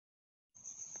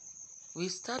We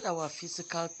start our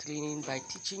physical training by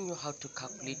teaching you how to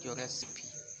calculate your recipe.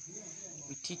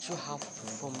 We teach you how to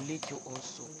formulate your own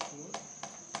soap.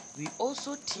 We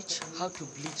also teach how to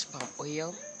bleach palm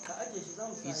oil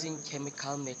using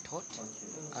chemical method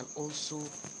and also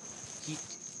heat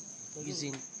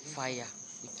using fire.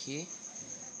 Okay.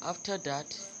 After that,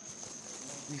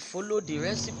 we follow the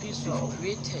recipes we've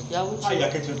created. We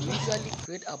usually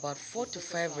create about 4 to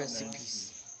 5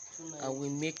 recipes and we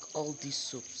make all these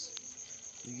soaps.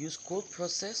 We use cold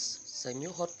process,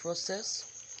 semi-hot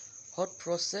process, hot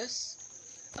process,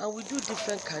 and we do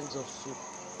different kinds of soap.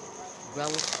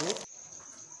 Brown soap,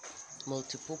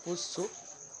 multipurpose soap,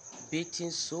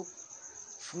 bathing soap,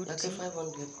 fruity,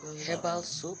 herbal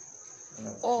soap.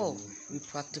 All we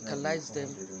practicalize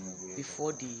them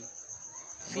before the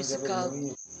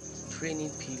physical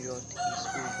training period is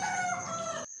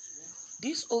over.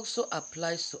 This also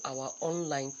applies to our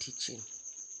online teaching.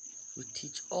 We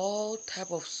teach all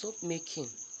type of soap making.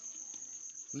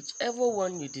 Whichever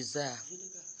one you desire,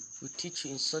 we teach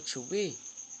you in such a way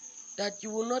that you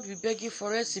will not be begging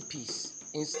for recipes.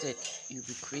 Instead, you'll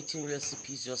be creating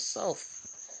recipes yourself.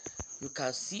 You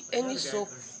can see any soap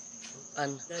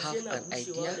and have an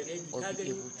idea or be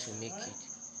able to make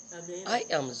it. I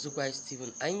am Zugwai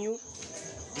Stephen Anyu.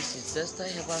 This is Zesta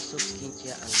Herbal Soap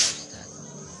Skincare and Lifestyle.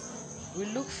 We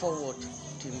look forward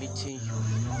to meeting you.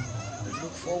 We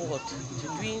look forward to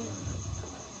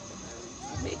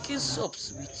making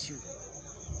soaps with you.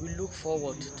 We look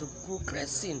forward to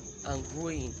progressing and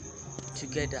growing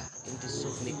together in the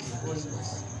soap making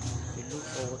business. We look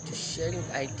forward to sharing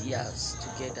ideas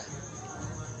together.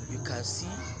 You can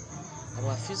see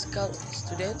our physical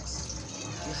students.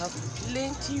 We have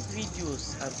plenty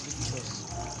videos and pictures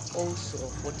also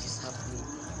of what is happening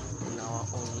in our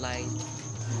online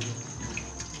world.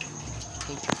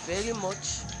 Thank you very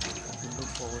much. We look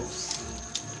forward to seeing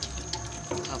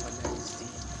you. Have a nice day.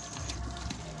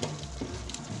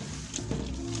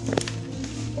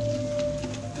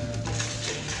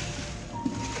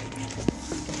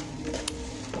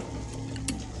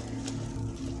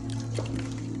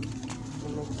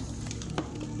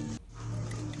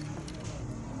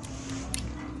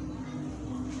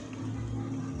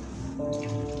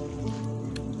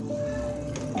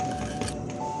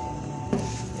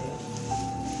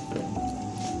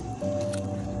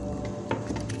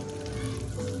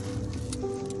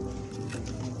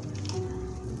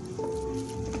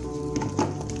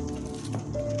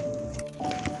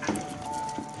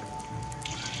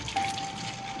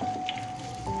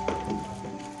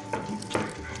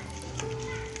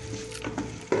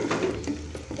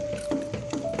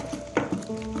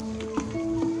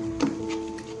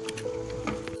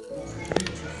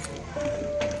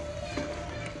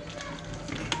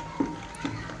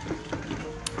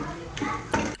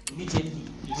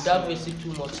 Without wasting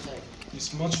too much time.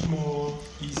 It's much more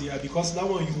easier because that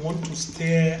one you want to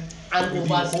stir and with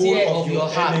the whole of your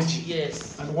energy.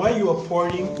 Yes. And while you are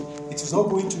pouring, it is not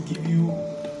going to give you.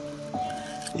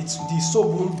 It's the soap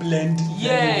won't blend.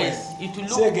 Yes, it will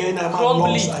look say again, I'm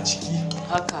crumbly.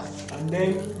 And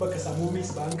then because I'm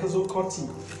mix bankazo cutting,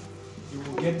 you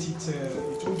will get it.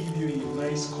 It will give you a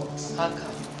nice cut. So I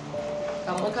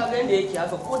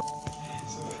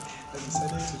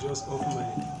decided to just off my.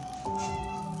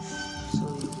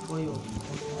 For you. I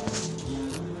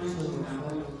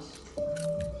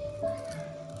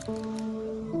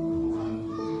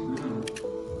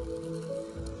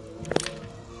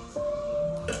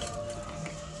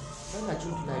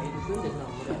feel it now.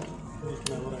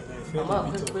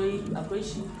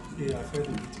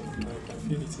 I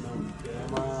feel it now.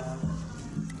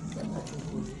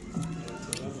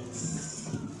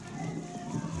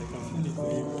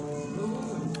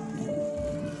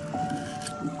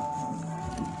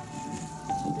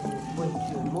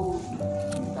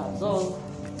 That's all.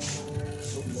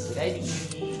 So it's ready.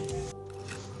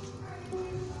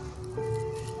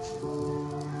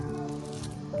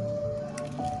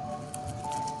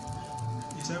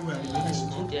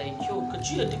 Da yi kyau ka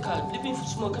juya duka living food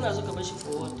small kana so ka bar shi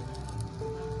forward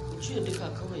ka juya duka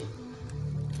kawai